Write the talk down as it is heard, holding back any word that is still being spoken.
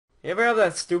You ever have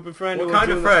that stupid friend? What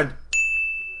kind of friend?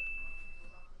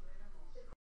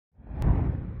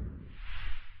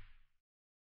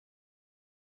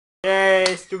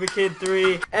 Yay, Stupid Kid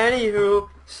 3. Anywho,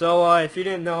 so if you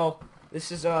didn't know,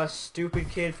 this is Stupid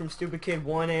Kid from Stupid Kid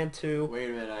 1 and 2. Wait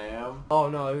a minute, I am? Oh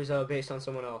no, it was based on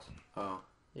someone else. Oh.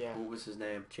 Yeah. What was his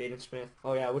name? Jaden Smith.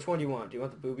 Oh yeah, which one do you want? Do you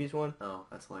want the boobies one? Oh,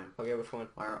 that's lame. Okay, which one?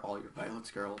 Why are all your violence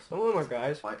girls? Some of them are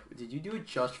guys. Why did you do it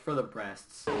just for the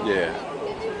breasts? Yeah.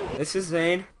 This is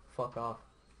Zane. Fuck off.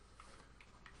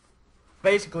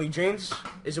 Basically, James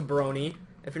is a brony.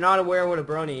 If you're not aware what a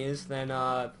brony is, then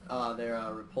They're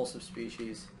a repulsive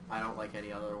species. I don't like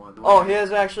any other one. Oh, he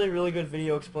has actually a really good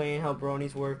video explaining how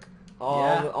bronies work.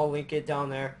 Yeah. I'll link it down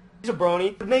there. He's a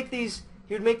brony.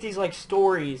 He would make these like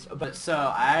stories about. So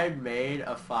I made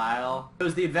a file. It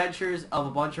was the adventures of a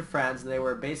bunch of friends, and they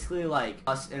were basically like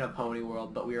us in a pony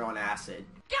world, but we were on acid.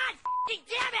 God f***ing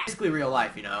damn it! Basically real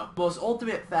life, you know. Most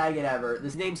ultimate faggot ever.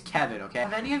 His name's Kevin, okay?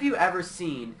 Have any of you ever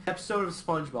seen an episode of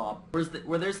SpongeBob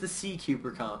where there's the sea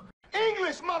cucumber?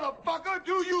 English, motherfucker,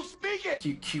 do you speak it?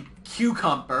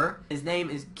 Cucumber. His name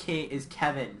is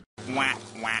Kevin. Wah,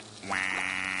 wah,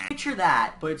 wah. Picture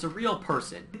that, but it's a real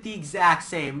person with the exact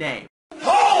same name.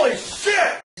 Holy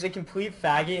shit! He's a complete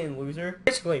faggot and loser.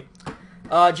 Basically,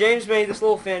 James made this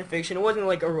little fan fiction. It wasn't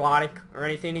like erotic or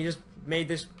anything. He just made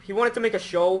this. He wanted to make a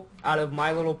show out of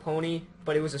My Little Pony,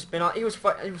 but it was a spin-off. It was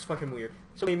fucking weird.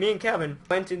 So me and Kevin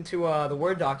went into the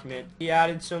Word document. He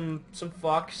added some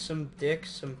fucks, some dicks,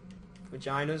 some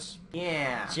vaginas.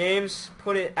 Yeah. James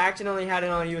accidentally had it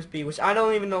on a USB, which I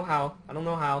don't even know how. I don't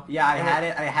know how. Yeah, I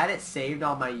had it saved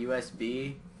on my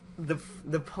USB.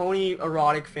 The pony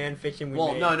erotic fan fiction we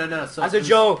made. Well, no. So as a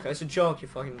joke, you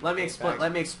fucking. Let me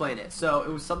explain it. So it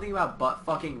was something about butt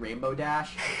fucking Rainbow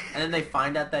Dash, and then they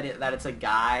find out that it's a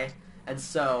guy, and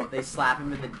so they slap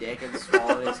him in the dick and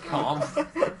swallow his cum.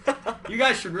 You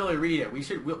guys should really read it.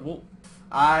 We'll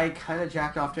I kind of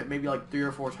jacked off to it maybe like 3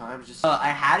 or 4 times. Just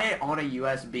I had it on a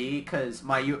USB because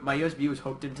my USB was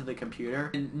hooked into the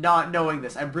computer. And not knowing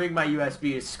this, I bring my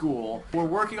USB to school. We're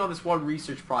working on this one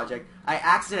research project. I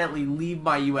accidentally leave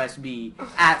my USB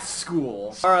at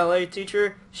school. Our LA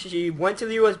teacher, she went to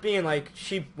the USB and like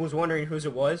she was wondering whose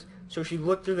it was. So she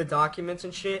looked through the documents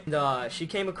and shit, and she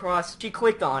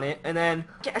clicked on it, and then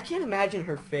I can't imagine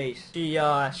her face.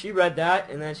 She read that,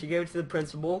 and then she gave it to the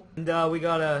principal, and we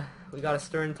got a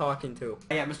stern talking to.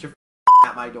 Yeah, Mr.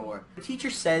 at my door. The teacher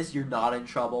says you're not in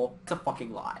trouble. It's a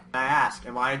fucking lie. I ask,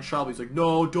 am I in trouble? He's like,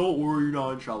 no, don't worry, you're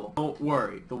not in trouble. Don't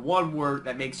worry. The one word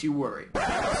that makes you worry.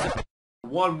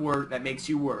 One word that makes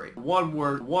you worry. One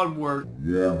word.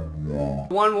 Yeah.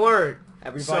 One word.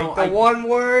 Everybody. So one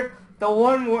word. The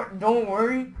one word. Don't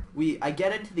worry. I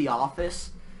get into the office,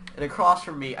 and across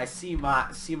from me, I see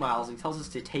Miles, and he tells us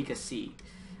to take a seat.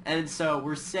 And so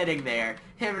we're sitting there,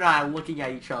 him and I looking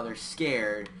at each other,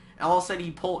 scared. And all of a sudden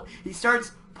he pulls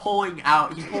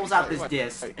out this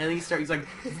disc, and then he's like,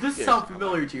 does this sound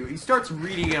familiar to you? He starts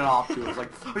reading it off to us, like,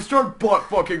 I start butt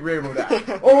fucking Rainbow Dash.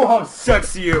 Oh, how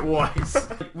sexy it was.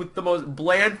 With the most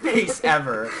bland face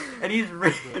ever. And he's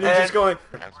just going,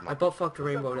 I butt fucked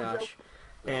Rainbow Dash.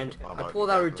 And I pulled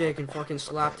out her dick and fucking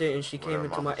slapped it, and she came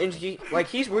into my... And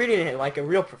he's reading it like a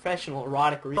real professional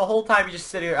erotic reader. The whole time he just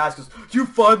sitting there asking us, do you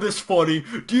find this funny?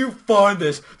 Do you find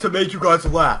this to make you guys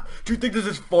laugh? Do you think this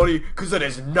is funny? Because it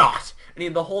is not.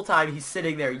 And the whole time he's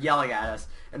sitting there yelling at us.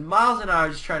 And Miles and I are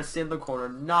just trying to sit in the corner,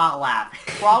 not laughing.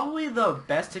 Probably the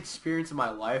best experience of my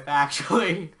life,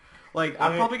 actually. Like,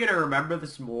 I'm probably going to remember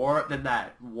this more than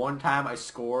that one time I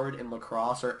scored in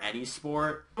lacrosse or any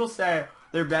sport. People say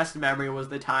their best memory was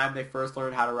the time they first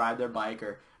learned how to ride their bike.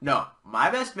 No,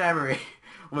 my best memory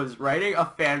was writing a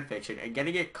fan fiction and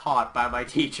getting it caught by my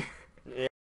teacher.